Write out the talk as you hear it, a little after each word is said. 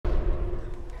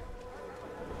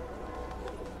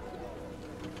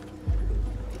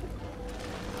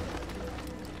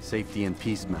Safety and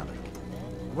peace, Malik.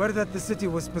 Word that the city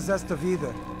was possessed of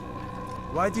either.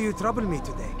 Why do you trouble me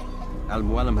today?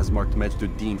 Al-Mualim has marked Majd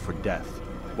Addin for death.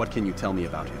 What can you tell me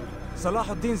about him?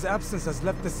 Salahaddin's absence has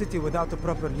left the city without a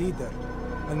proper leader,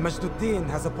 and Majd Addin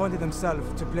has appointed himself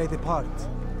to play the part.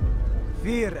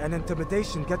 Fear and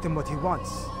intimidation get him what he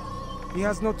wants. He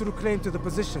has no true claim to the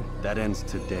position. That ends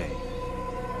today.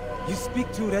 You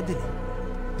speak too readily.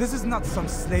 This is not some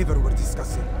slaver we're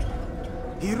discussing.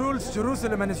 He rules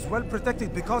Jerusalem and is well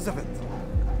protected because of it.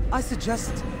 I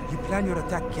suggest you plan your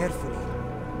attack carefully.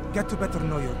 Get to better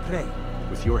know your prey.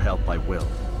 With your help, I will.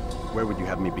 Where would you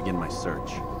have me begin my search?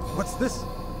 What's this?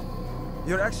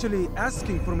 You're actually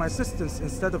asking for my assistance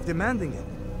instead of demanding it.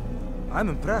 I'm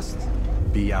impressed.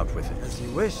 Be out with it. As you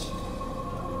wish.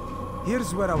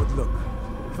 Here's where I would look.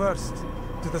 First,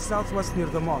 to the southwest near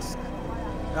the mosque.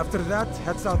 After that,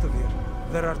 head south of here.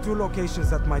 There are 2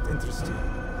 locations that might interest you.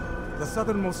 The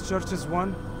southernmost church is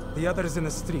one, the other is in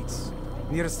the streets,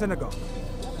 near a synagogue.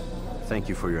 Thank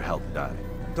you for your help, Dad.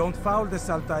 Don't foul this,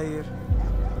 Altaïr.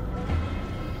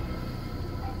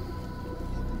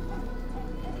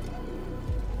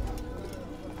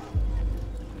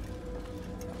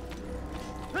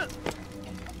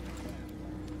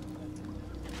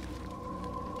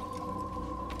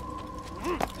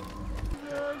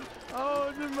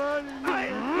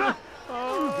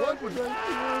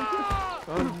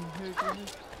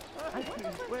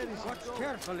 Watch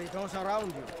carefully those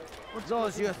around you.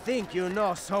 Those you think you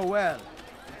know so well.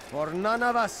 For none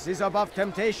of us is above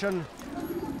temptation.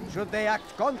 Should they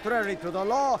act contrary to the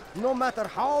law, no matter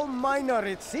how minor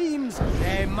it seems,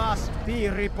 they must be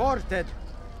reported.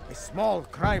 A small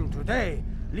crime today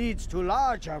leads to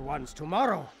larger ones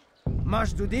tomorrow.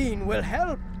 Majd Addin will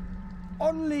help.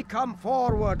 Only come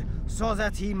forward so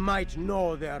that he might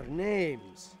know their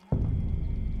names.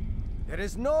 There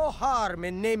is no harm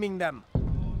in naming them.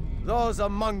 Those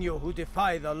among you who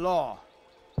defy the law.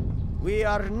 We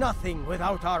are nothing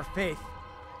without our faith,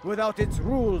 without its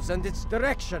rules and its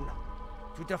direction.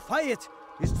 To defy it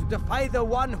is to defy the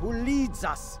one who leads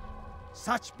us.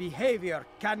 Such behavior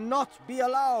cannot be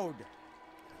allowed.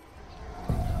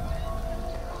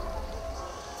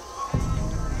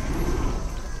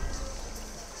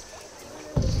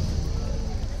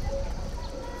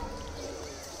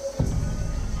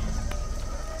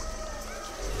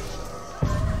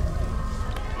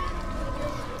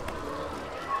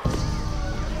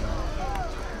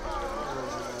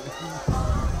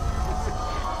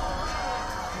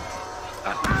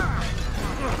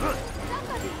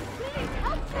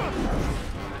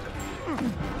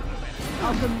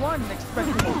 How can one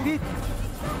expect to defeat?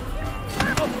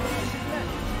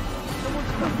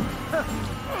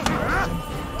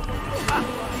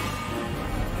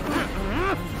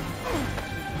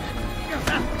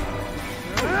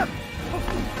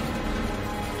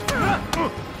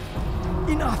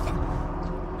 Enough!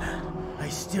 I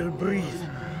still breathe,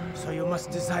 so you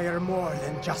must desire more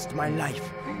than just my life.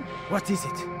 What is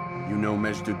it? You know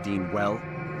Majd Addin well?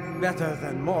 Better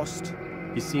than most.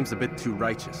 He seems a bit too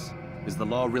righteous. Is the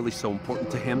law really so important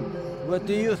to him? What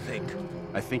do you think?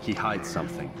 I think he hides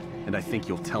something, and I think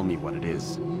you'll tell me what it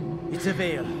is. It's a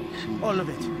veil. All of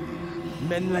it.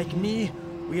 Men like me,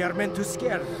 we are meant to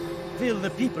scare them, fill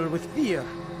the people with fear.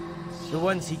 The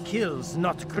ones he kills,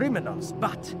 not criminals,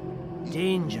 but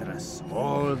dangerous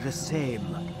all the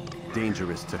same.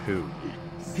 Dangerous to who?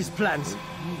 His plans.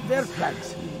 Their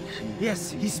plans.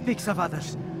 Yes, he speaks of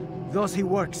others. Those he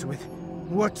works with.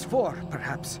 Works for,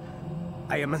 perhaps.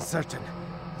 I am uncertain.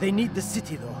 They need the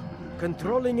city, though.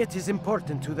 Controlling it is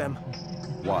important to them.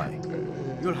 Why?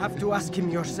 You'll have to ask him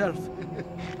yourself.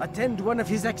 Attend one of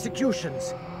his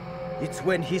executions. It's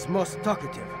when he's most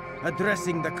talkative,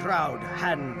 addressing the crowd,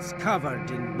 hands covered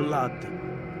in blood.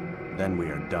 Then we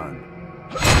are done.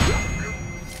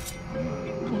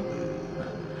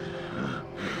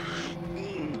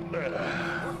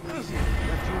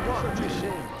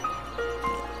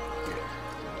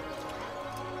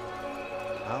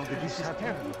 How did this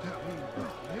happen?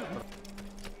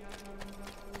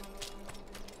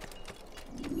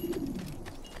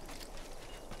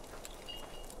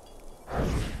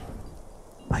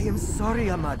 I am sorry,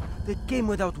 Ahmad. They came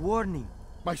without warning.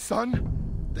 My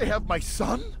son? They have my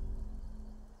son?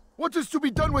 What is to be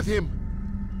done with him?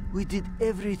 We did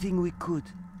everything we could.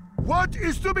 What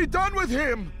is to be done with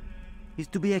him? He's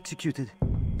to be executed.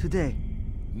 Today.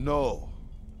 No,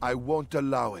 I won't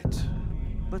allow it.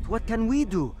 But what can we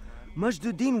do? Majd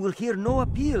Addin will hear no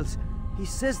appeals. He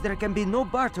says there can be no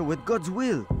barter with God's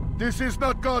will. This is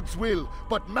not God's will,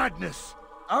 but madness.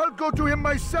 I'll go to him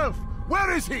myself.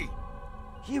 Where is he?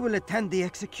 He will attend the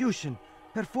execution.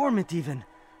 Perform it even.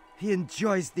 He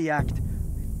enjoys the act.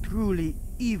 Truly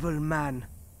evil man.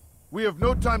 We have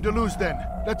no time to lose then.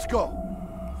 Let's go.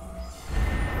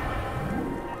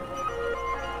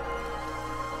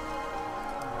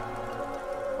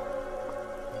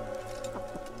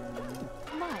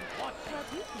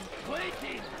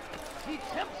 Waiting! He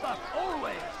tempts us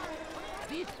always!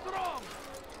 Be strong!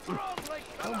 Strong like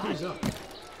Salahaddin!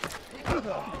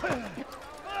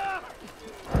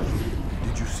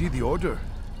 Did you see the order?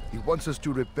 He wants us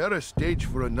to repair a stage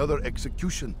for another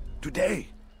execution. Today!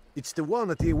 It's the one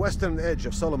at the western edge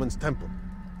of Solomon's Temple.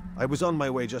 I was on my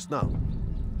way just now.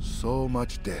 So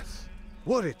much death.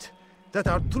 Worried that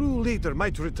our true leader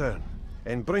might return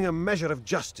and bring a measure of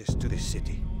justice to this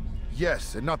city.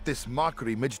 Yes, and not this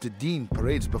mockery Majd Addin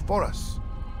parades before us.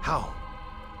 How?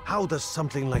 How does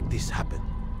something like this happen?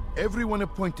 Everyone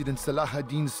appointed in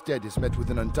Salahaddin's stead is met with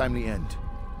an untimely end.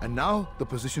 And now the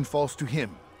position falls to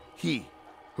him. He,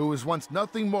 who was once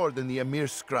nothing more than the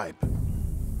Emir's scribe.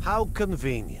 How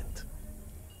convenient.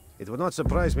 It would not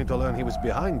surprise me to learn he was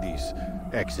behind these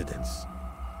accidents.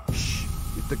 Shh!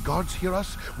 If the guards hear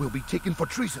us, we'll be taken for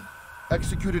treason.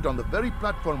 Executed on the very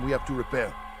platform we have to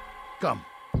repair. Come,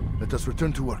 let us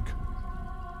return to work.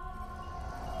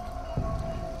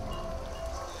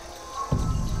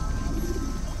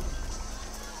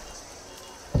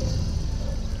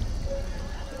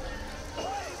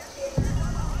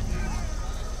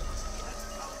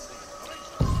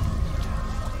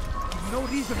 No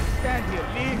reason to stand here,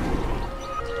 leave!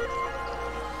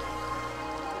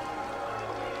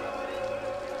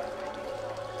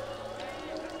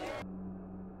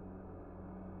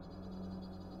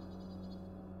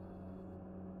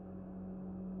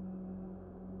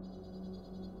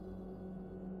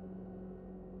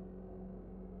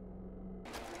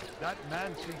 That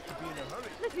man seems to be in a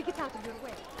hurry. Let me get out of your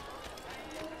way.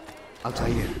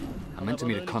 Altaïr. I meant to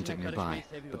meet a contact nearby,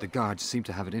 but the guards seem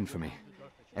to have it in for me.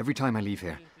 Every time I leave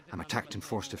here, I'm attacked and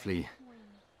forced to flee.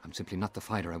 I'm simply not the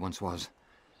fighter I once was.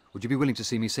 Would you be willing to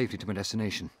see me safely to my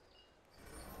destination?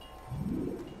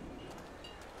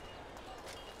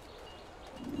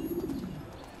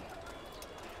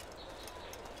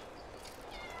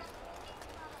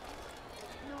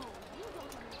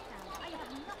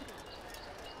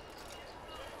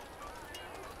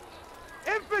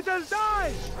 Infidel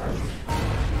die!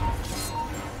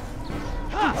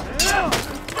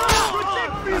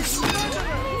 Protect me!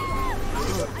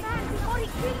 Before he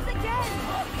kills again!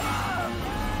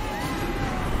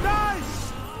 Die!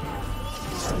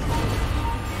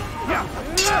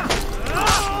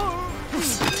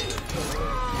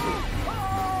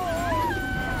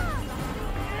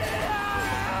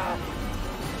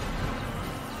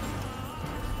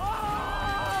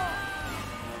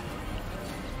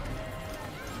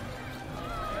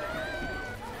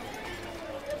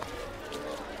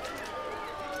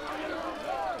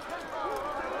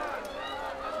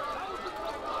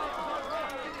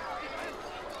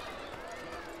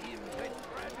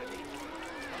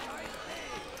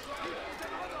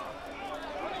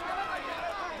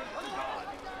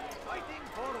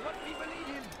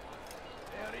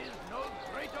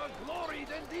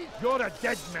 You're a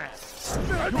dead man!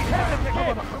 I'll have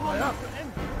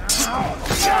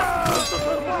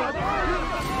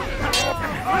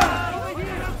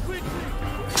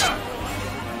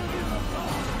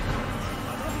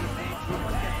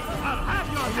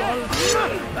your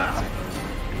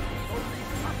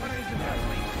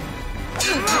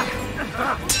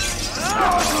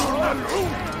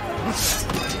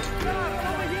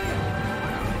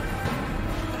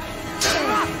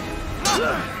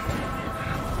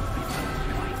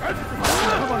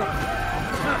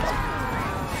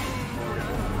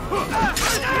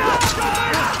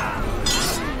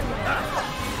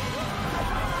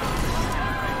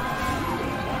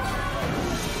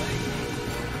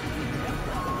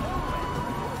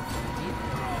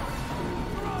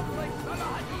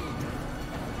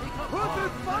Who's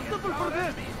responsible for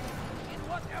this? In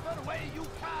whatever way you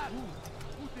can.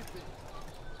 Who did this?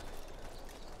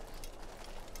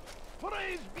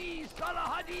 Praise be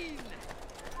Salahaddin!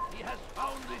 He has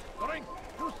found the strength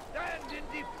to stand in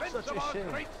defense of our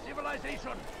great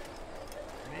civilization.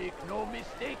 Make no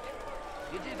mistake,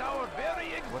 it is our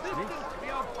very existence we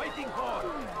are fighting for.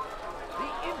 The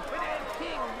infidel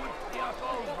king would see us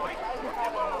all wiped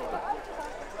forever.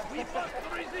 We must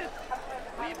resist.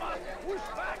 We must push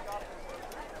back.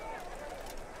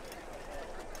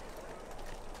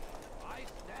 I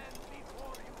stand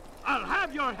before you. I'll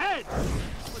have your head!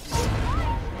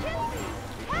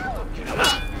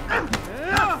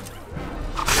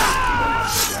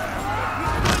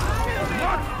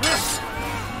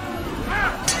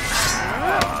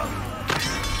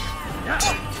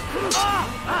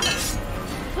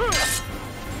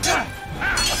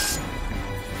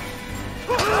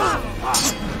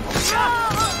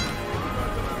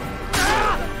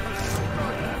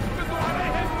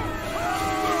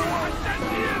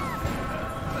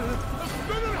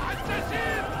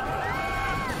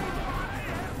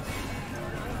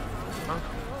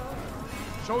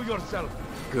 Show yourself.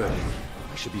 Good.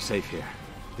 I should be safe here.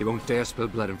 They won't dare spill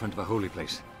blood in front of a holy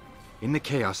place. In the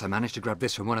chaos, I managed to grab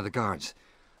this from one of the guards.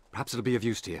 Perhaps it'll be of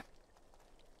use to you.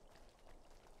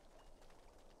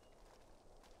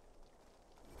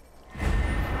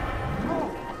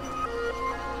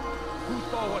 Who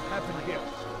saw what happened here?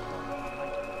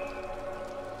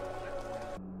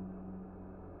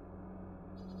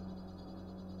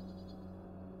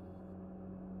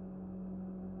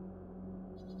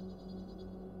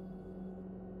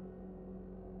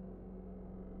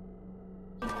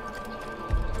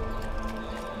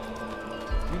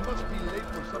 We must be late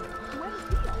for something. Where's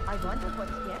Theo? I wonder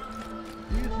what's here.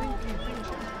 Do you think he thinks?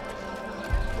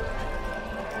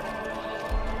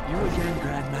 You again,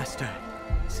 Grandmaster.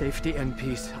 Safety and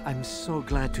peace. I'm so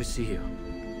glad to see you.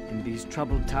 In these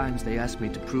troubled times, they asked me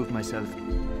to prove myself.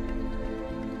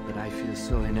 But I feel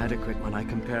so inadequate when I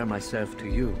compare myself to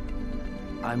you.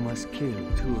 I must kill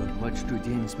 2 of Majd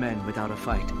Addin's men without a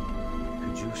fight.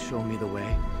 Could you show me the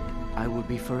way? I will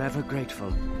be forever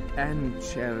grateful, and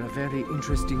share a very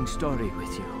interesting story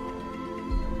with you.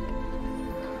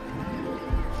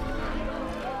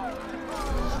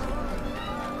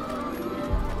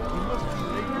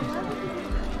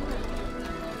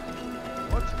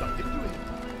 What's got into him?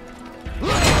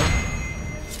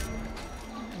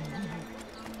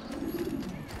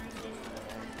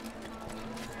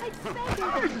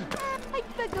 I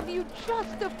beg of you,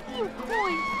 just a few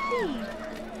coins, please.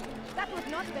 That was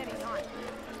not very nice.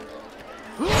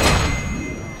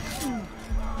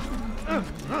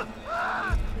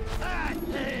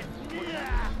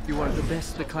 You are the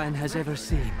best the clan has ever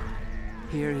seen.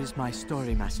 Here is my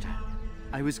story, Master.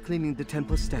 I was cleaning the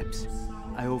temple steps.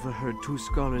 I overheard 2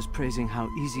 scholars praising how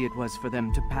easy it was for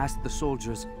them to pass the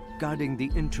soldiers guarding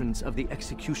the entrance of the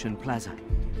execution plaza.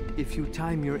 If you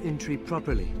time your entry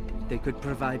properly, they could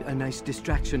provide a nice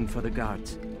distraction for the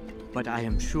guards. But I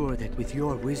am sure that with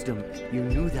your wisdom, you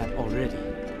knew that already.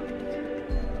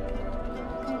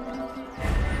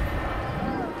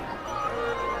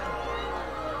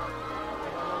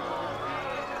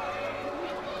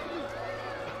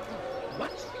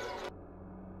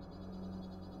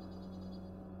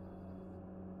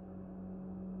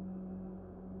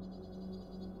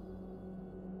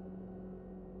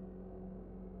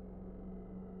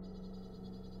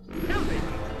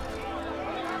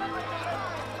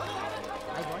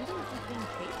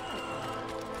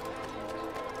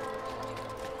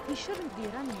 He shouldn't be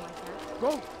running like that.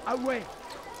 Go away!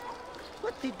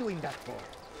 What's he doing that for?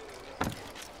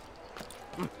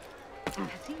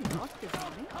 Has he lost his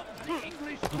money? The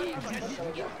English king and his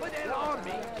infidel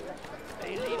army.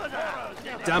 They leave arrows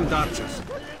in Damned archers.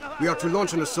 We are to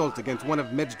launch an assault against one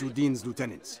of Majd Addin's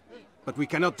lieutenants. But we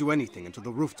cannot do anything until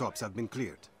the rooftops have been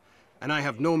cleared. And I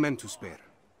have no men to spare.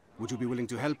 Would you be willing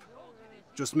to help?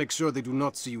 Just make sure they do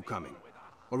not see you coming,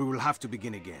 or we will have to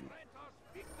begin again.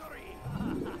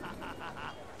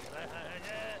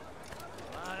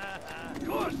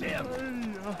 Curse him!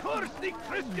 Curse the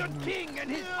Christian king and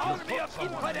his army of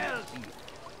infidels!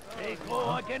 They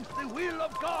go against the will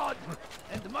of God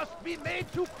and must be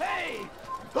made to pay!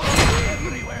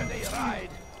 Everywhere they ride,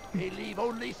 they leave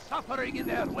only suffering in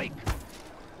their wake.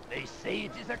 They say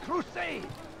it is a crusade.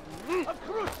 A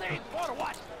crusade for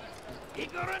what?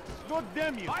 Ignorance? God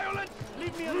damn you! Violence?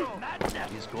 Leave me alone!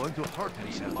 Madness! He's going to hurt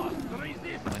himself. We must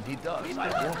resist! When he does, We it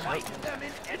must won't fight hurt. them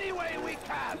in any way we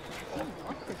can!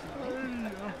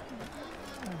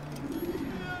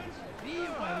 Be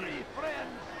wary,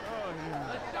 friends!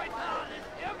 The Shaitan is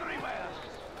everywhere!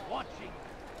 Watching,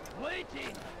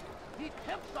 waiting! He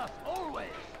tempts us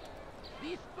always!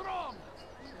 Be strong!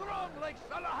 Strong like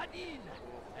Salahaddin!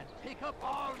 And take up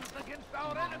arms against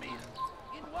our enemies!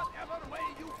 In whatever way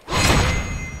you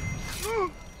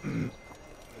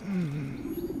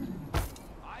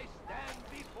I stand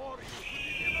before you to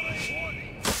deliver a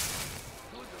warning.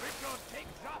 Should Richard take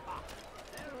Jaffa?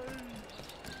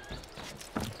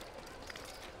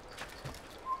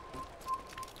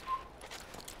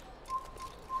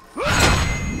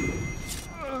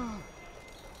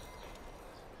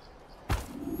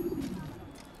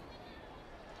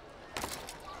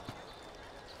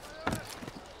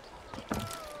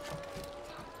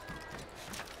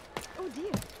 Oh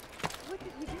dear. What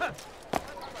did we do?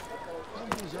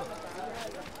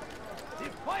 The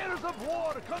fires of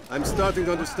war I'm starting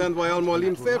to understand why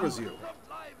Mualim favors you.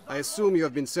 I assume you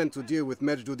have been sent to deal with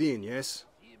Majd Addin, yes?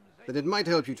 Then it might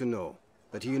help you to know.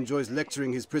 that he enjoys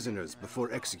lecturing his prisoners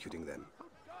before executing them.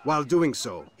 While doing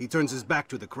so, he turns his back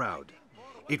to the crowd.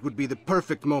 It would be the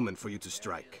perfect moment for you to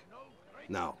strike.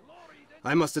 Now,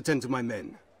 I must attend to my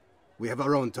men. We have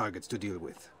our own targets to deal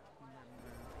with.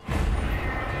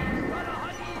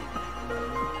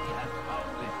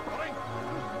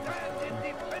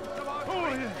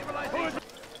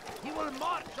 He will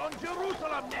march on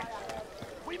Jerusalem next.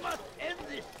 We must end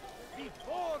this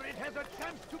before it has a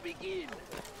chance to begin.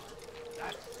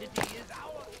 That city is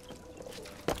ours.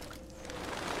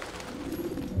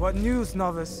 What news,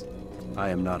 novice? I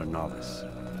am not a novice.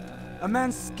 A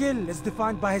man's skill is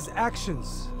defined by his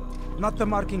actions, not the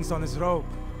markings on his robe.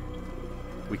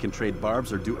 We can trade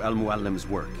barbs or do Mualim's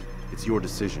work. It's your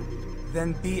decision.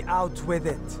 Then be out with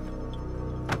it.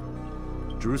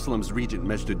 Jerusalem's regent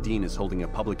Majd Addin is holding a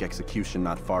public execution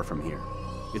not far from here.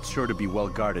 It's sure to be well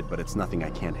guarded, but it's nothing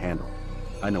I can't handle.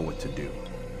 I know what to do.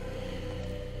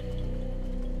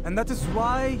 And that is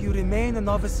why you remain a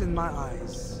novice in my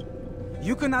eyes.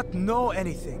 You cannot know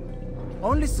anything,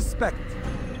 only suspect.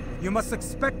 You must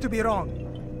expect to be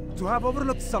wrong, to have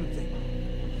overlooked something.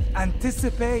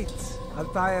 Anticipate,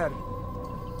 Altaïr.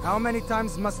 How many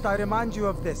times must I remind you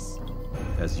of this?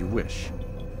 As you wish.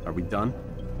 Are we done?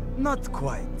 Not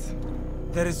quite.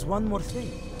 There is one more thing.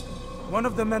 One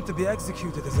of the men to be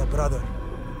executed is a brother.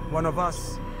 One of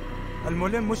us.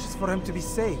 Mualim wishes for him to be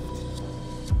saved.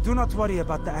 Do not worry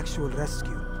about the actual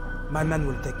rescue. My men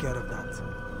will take care of that.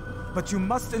 But you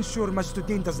must ensure Majd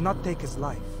Addin does not take his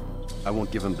life. I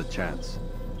won't give him the chance.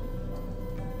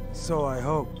 So I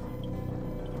hope.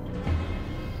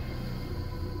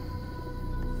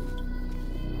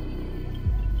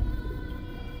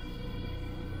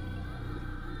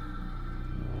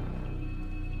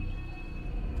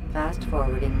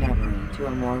 Fast-forwarding memory to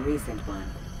a more recent one.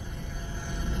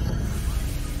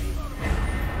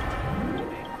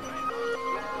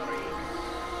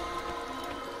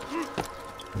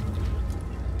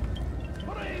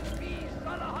 Praise be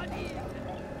Salahaddin!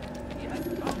 He has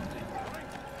found his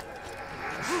strength.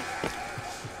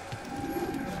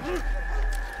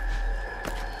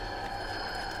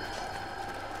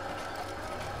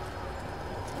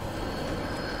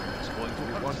 It's going to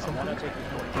be one something.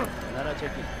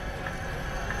 Check it.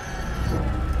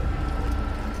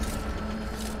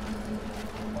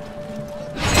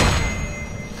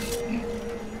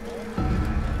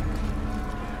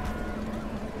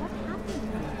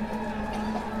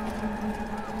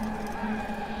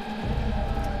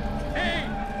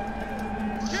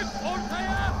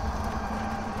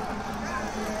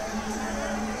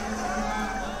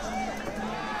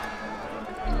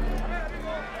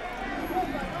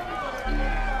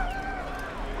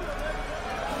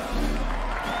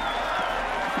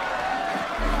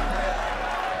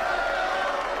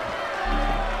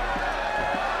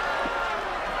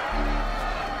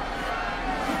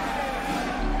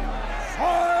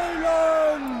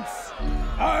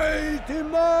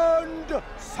 Demand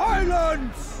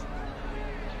silence!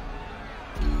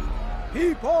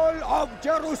 People of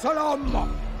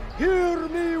Jerusalem, hear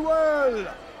me well.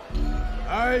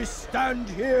 I stand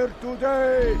here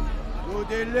today to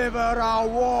deliver a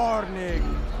warning.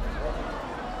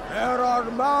 There are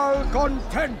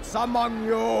malcontents among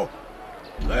you.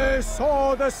 They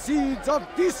sow the seeds of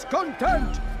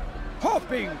discontent,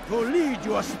 hoping to lead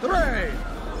you astray.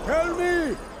 Tell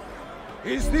me,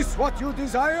 is this what you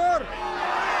desire?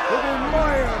 To be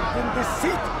mired in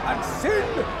deceit and sin?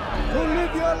 To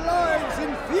live your lives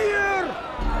in fear?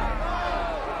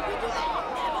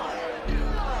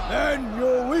 Then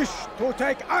you wish to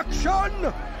take action?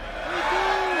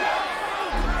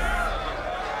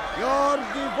 Your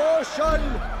devotion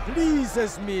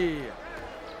pleases me.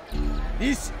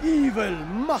 This evil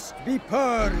must be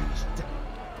purged.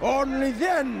 Only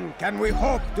then can we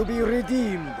hope to be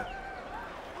redeemed.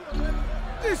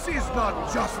 This is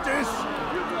not justice!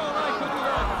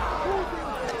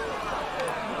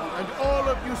 And all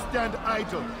of you stand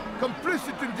idle,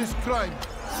 complicit in this crime.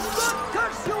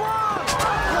 Curse you all!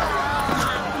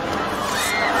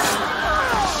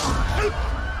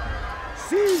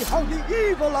 See how the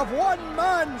evil of one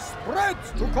man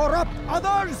spreads to corrupt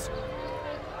others?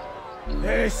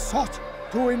 They sought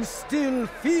to instill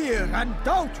fear and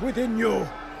doubt within you,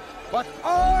 but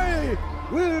I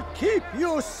will keep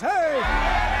you safe.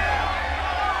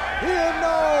 Here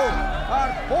now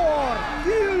are four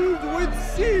filled with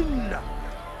sin.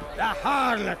 The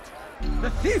harlot, the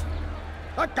thief,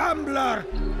 the gambler,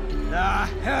 the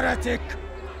heretic.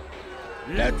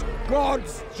 Let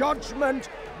God's judgment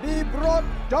be brought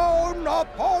down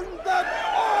upon them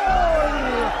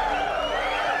all!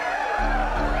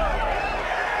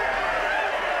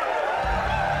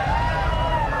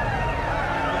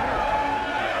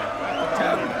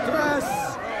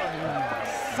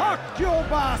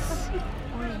 Succubus!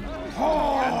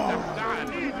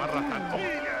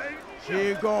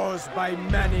 She goes by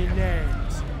many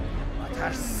names, but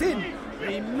her sin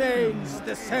remains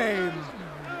the same.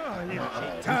 She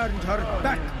turned her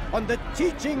back on the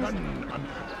teachings,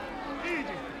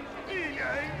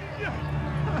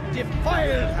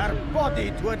 defiled her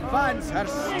body to advance her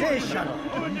station.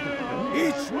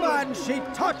 Each man she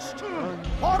touched,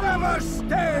 forever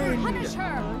stained. Punish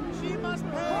her! She must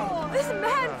pay! This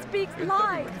man speaks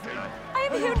lies. I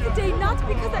am here today not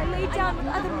because I lay down with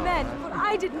other men, for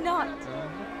I did not.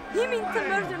 He means to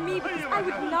murder me because I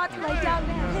would not lie down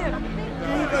with him.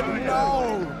 Even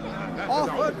now,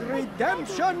 offered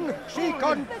redemption, she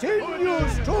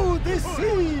continues to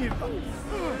deceive.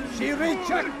 She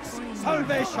rejects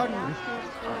salvation.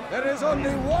 There is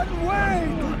only one way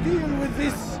to deal with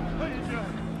this.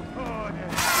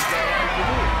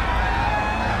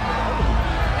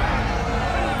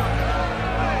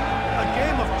 A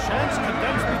game of chance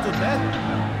condemns me to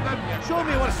death? Show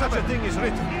me where such a thing is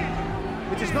written.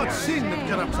 It is not sin that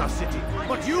corrupts our city,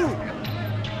 but you!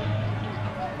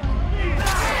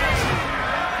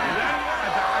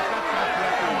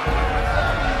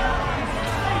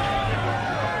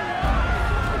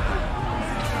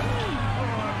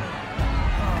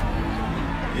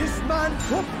 This man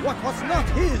took what was not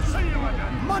his.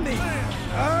 Money,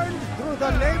 earned through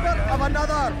the labor of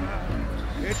another.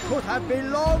 It could have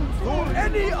belonged to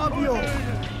any of you.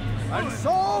 And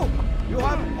so, you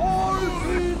have all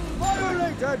been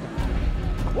violated.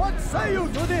 What say you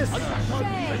to this?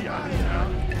 Shame!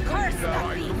 Curse the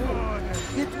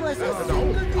thief! It was a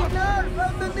single dinar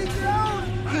found on the ground.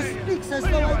 He speaks as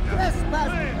though I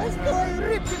trespassed, as though I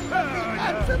ripped it from the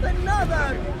hands of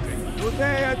another.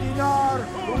 Today a dinar,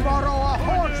 tomorrow a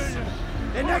horse.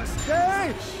 The next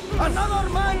day, another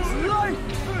man's life.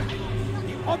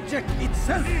 The object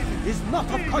itself is not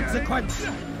of consequence.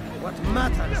 What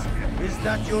matters is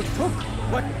that you took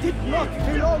what did not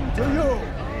belong to you.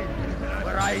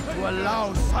 Were I to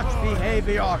allow such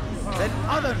behavior, then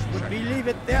others would believe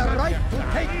it their right to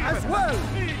take as well.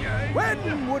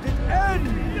 When would it end?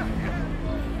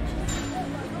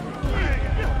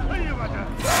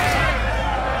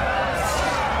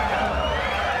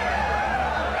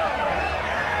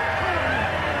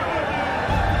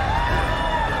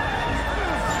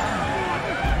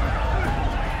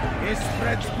 He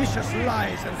spreads vicious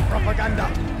lies and propaganda.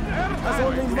 Has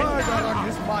only murder on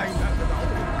his mind.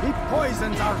 He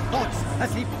poisons our thoughts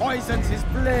as he poisons his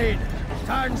blade.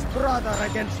 Turns brother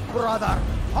against brother,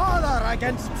 father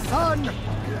against son.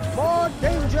 More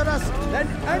dangerous than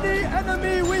any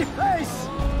enemy we face.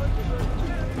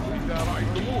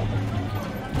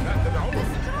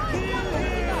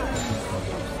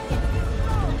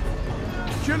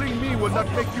 Killing me will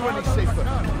not make you any safer.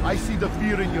 I see the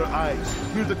fear in your eyes,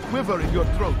 hear the quiver in your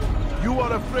throat. You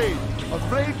are afraid.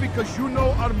 Afraid because you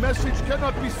know our message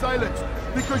cannot be silenced.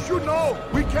 Because you know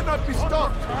we cannot be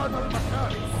stopped.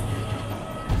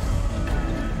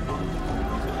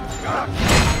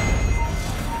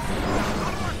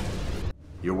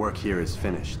 Your work here is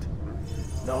finished.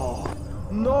 No,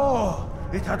 no!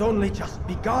 It had only just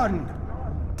begun.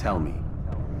 Tell me,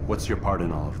 what's your part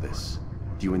in all of this?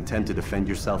 Do you intend to defend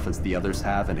yourself as the others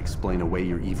have and explain away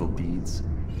your evil deeds?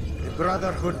 The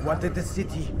Brotherhood wanted the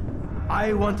city.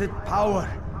 I wanted power.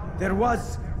 There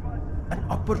was an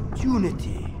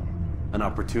opportunity. An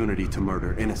opportunity to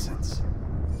murder innocents.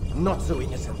 Not so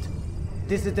innocent.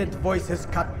 Dissident voices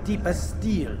cut deep as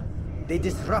steel. They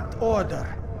disrupt order.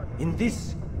 In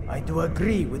this, I do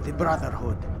agree with the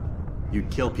Brotherhood.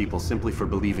 You'd kill people simply for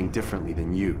believing differently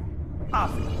than you.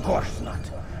 Of course not.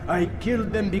 I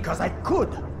killed them because I could.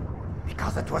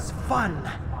 Because it was fun.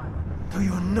 Do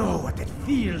you know what it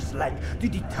feels like to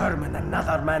determine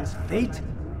another man's fate?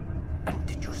 And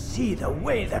did you see the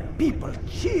way the people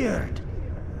cheered?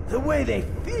 The way they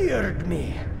feared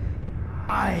me?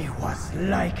 I was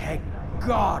like a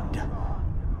god.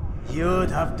 You'd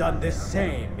have done the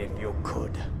same if you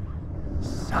could.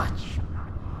 Such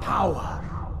power.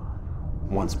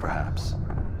 Once perhaps.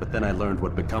 But then I learned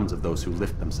what becomes of those who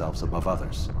lift themselves above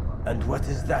others. And what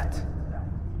is that?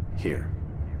 Here,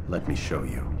 let me show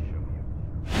you.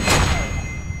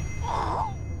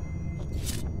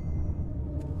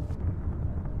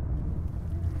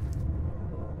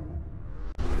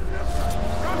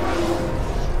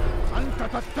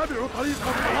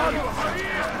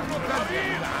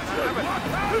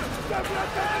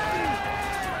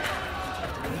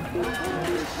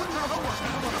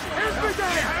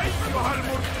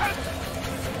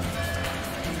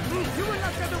 You will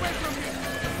not get away from me!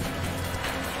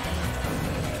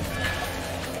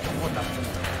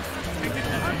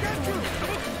 I'll get you!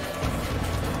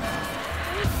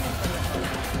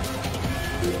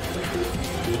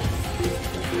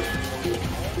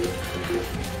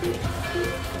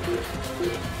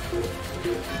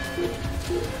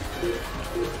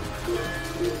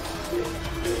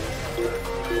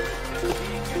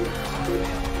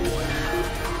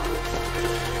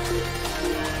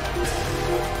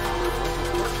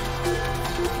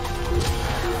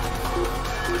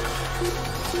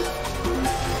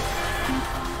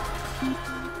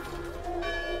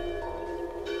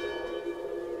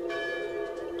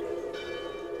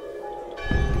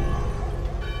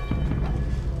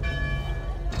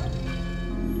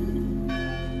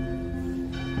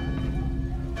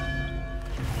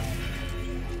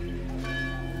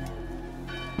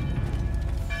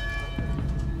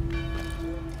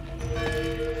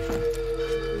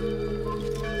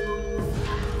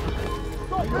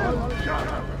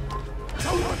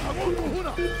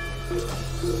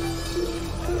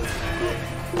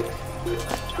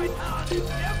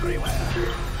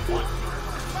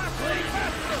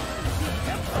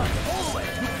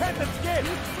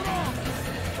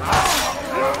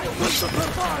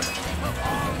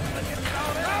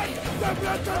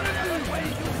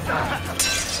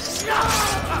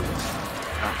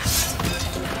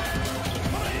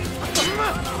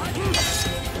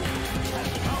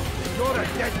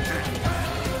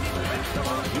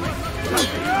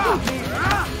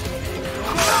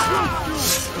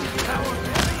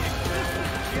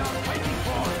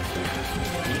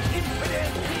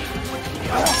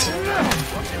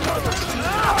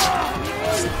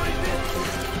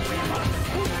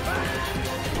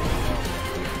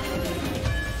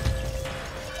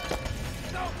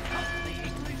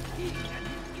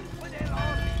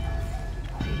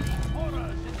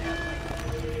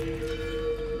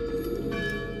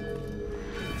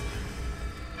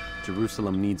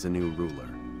 Jerusalem needs a new ruler.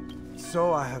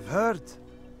 So I have heard.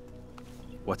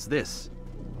 What's this?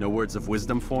 No words of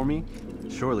wisdom for me?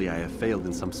 Surely I have failed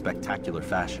in some spectacular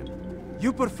fashion.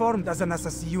 You performed as an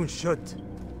assassin should.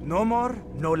 No more,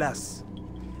 no less.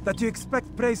 That you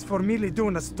expect praise for merely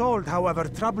doing as told, however,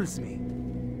 troubles me.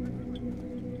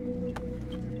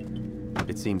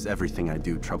 It seems everything I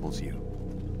do troubles you.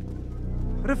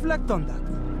 Reflect on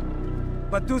that.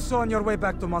 But do so on your way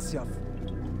back to Masyaf.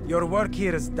 Your work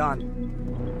here is done.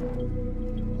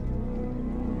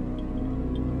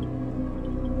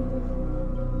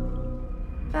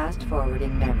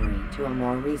 Fast-forwarding memory to a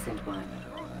more recent one.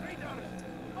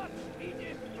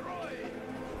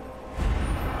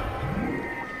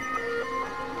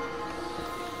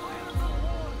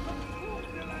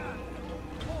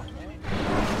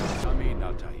 Come in,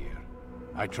 Altaïr.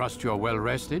 I trust you're well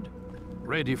rested?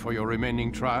 Ready for your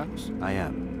remaining trials? I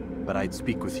am, but I'd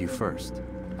speak with you first.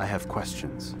 I have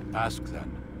questions. Ask then.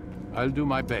 I'll do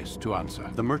my best to answer.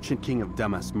 The merchant king of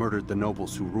Damas murdered the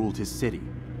nobles who ruled his city.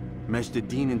 Majd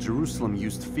Addin in Jerusalem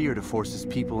used fear to force his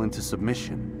people into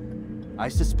submission. I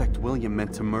suspect William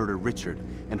meant to murder Richard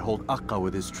and hold Aqqa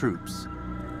with his troops.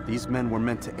 These men were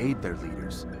meant to aid their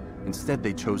leaders. Instead,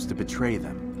 they chose to betray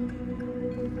them.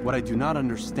 What I do not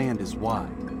understand is why.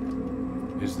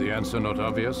 Is the answer not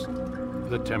obvious?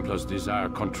 The Templars desire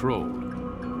control.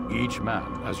 Each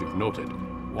man, as you've noted,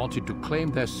 wanted to claim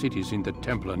their cities in the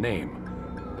Templar name,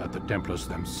 that the Templars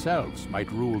themselves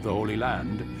might rule the Holy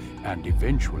Land, and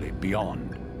eventually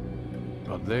beyond.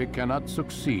 But they cannot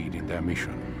succeed in their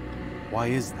mission. Why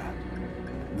is that?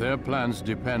 Their plans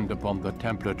depend upon the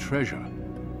Templar treasure,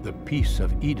 the Peace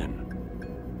of Eden.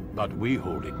 But we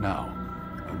hold it now,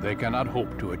 and they cannot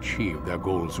hope to achieve their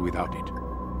goals without it.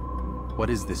 What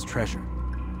is this treasure?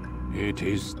 It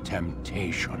is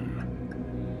temptation.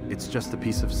 It's just a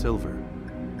piece of silver.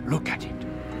 Look at it.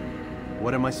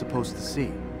 What am I supposed to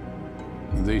see?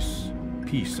 This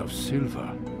piece of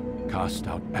silver cast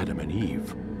out Adam and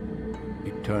Eve.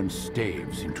 It turned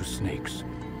staves into snakes,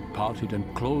 parted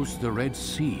and closed the Red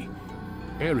Sea.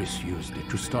 Ares used it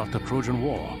to start the Trojan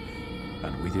War,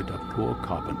 and with it a poor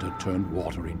carpenter turned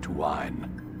water into wine.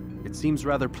 It seems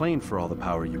rather plain for all the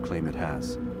power you claim it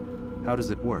has. How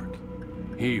does it work?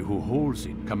 He who holds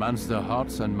it commands the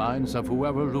hearts and minds of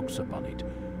whoever looks upon it,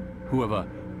 whoever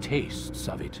tastes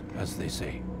of it, as they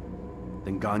say.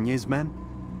 Then Gagne's men?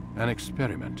 An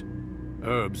experiment.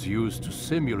 Herbs used to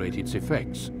simulate its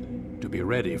effects, to be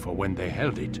ready for when they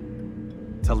held it.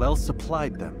 Talel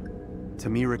supplied them.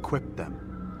 Tamir equipped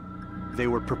them. They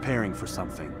were preparing for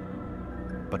something.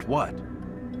 But what?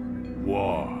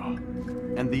 War.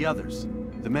 And the others,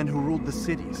 the men who ruled the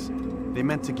cities, they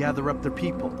meant to gather up their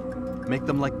people, make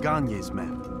them like Gagne's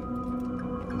men.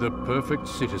 The perfect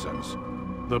citizens,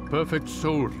 the perfect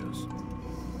soldiers,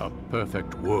 a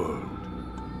perfect world.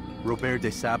 Robert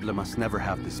de Sable must never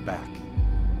have this back.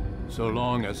 So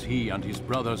long as he and his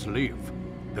brothers live,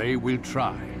 They will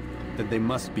try. Then they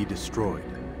must be destroyed.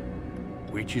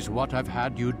 Which is what I've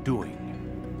had you doing.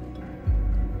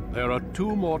 There are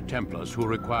 2 more Templars who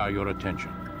require your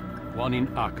attention. One in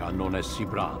Akka, known as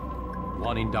Sibran.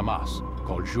 One in Damas,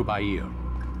 called Jubair.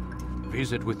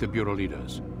 Visit with the Bureau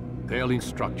leaders. They'll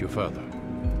instruct you further.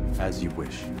 As you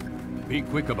wish. Be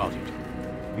quick about it.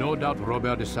 No doubt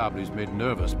Robert de Sable is made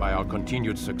nervous by our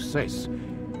continued success.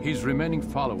 His remaining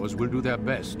followers will do their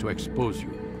best to expose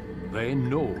you. They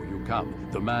know you come,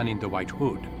 the man in the white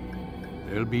hood.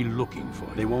 They'll be looking for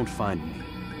you. They won't find me.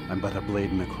 I'm but a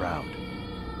blade in a crowd.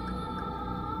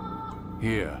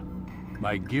 Here,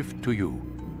 my gift to you,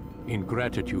 in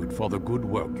gratitude for the good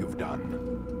work you've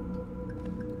done.